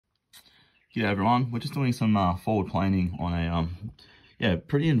G'day everyone, we're just doing some forward planning on a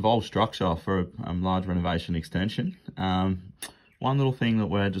pretty involved structure for a large renovation extension. One little thing that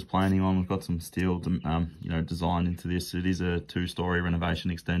we're just planning on, we've got some steel designed into this. It is a 2-story renovation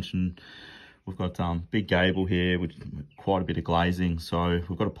extension. We've got big gable here with quite a bit of glazing. So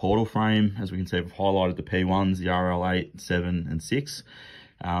we've got a portal frame. As we can see, we've highlighted the P1s, the RL8, 7 and 6.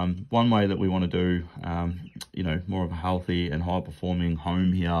 One way that we want to do, more of a healthy and high performing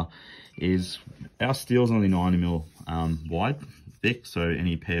home here is our steel's only 90mm wide, thick. So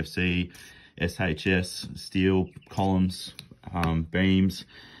any PFC, SHS, steel columns, beams.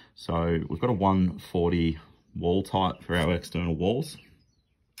 So we've got a 140 wall type for our external walls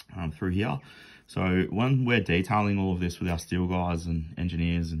through here. So when we're detailing all of this with our steel guys and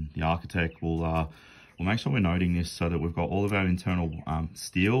engineers and the architect, we'll make sure we're noting this so that we've got all of our internal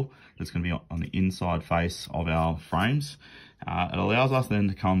steel that's going to be on the inside face of our frames. It allows us then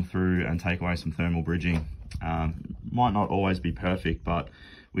to come through and take away some thermal bridging. Might not always be perfect, but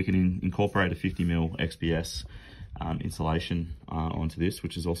we can incorporate a 50mm XPS insulation onto this,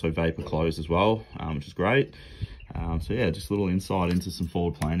 which is also vapor closed as well, which is great. So yeah, just a little insight into some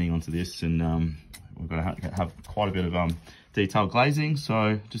forward planning onto this, and we're going to have quite a bit of detailed glazing,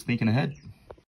 so just thinking ahead.